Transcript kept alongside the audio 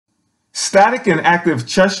Static and active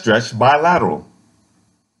chest stretch bilateral.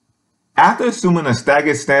 After assuming a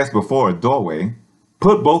staggered stance before a doorway,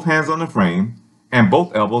 put both hands on the frame and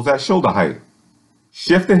both elbows at shoulder height.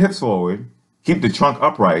 Shift the hips forward, keep the trunk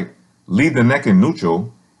upright, leave the neck in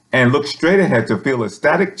neutral, and look straight ahead to feel a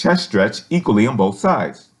static chest stretch equally on both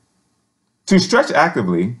sides. To stretch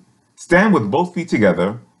actively, stand with both feet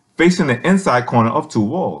together, facing the inside corner of two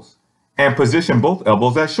walls, and position both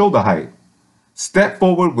elbows at shoulder height. Step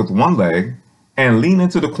forward with one leg and lean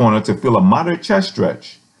into the corner to feel a moderate chest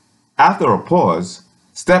stretch. After a pause,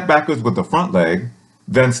 step backwards with the front leg,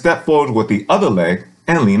 then step forward with the other leg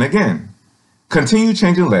and lean again. Continue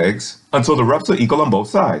changing legs until the reps are equal on both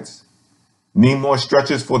sides. Need more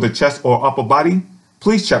stretches for the chest or upper body?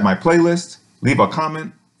 Please check my playlist, leave a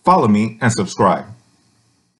comment, follow me, and subscribe.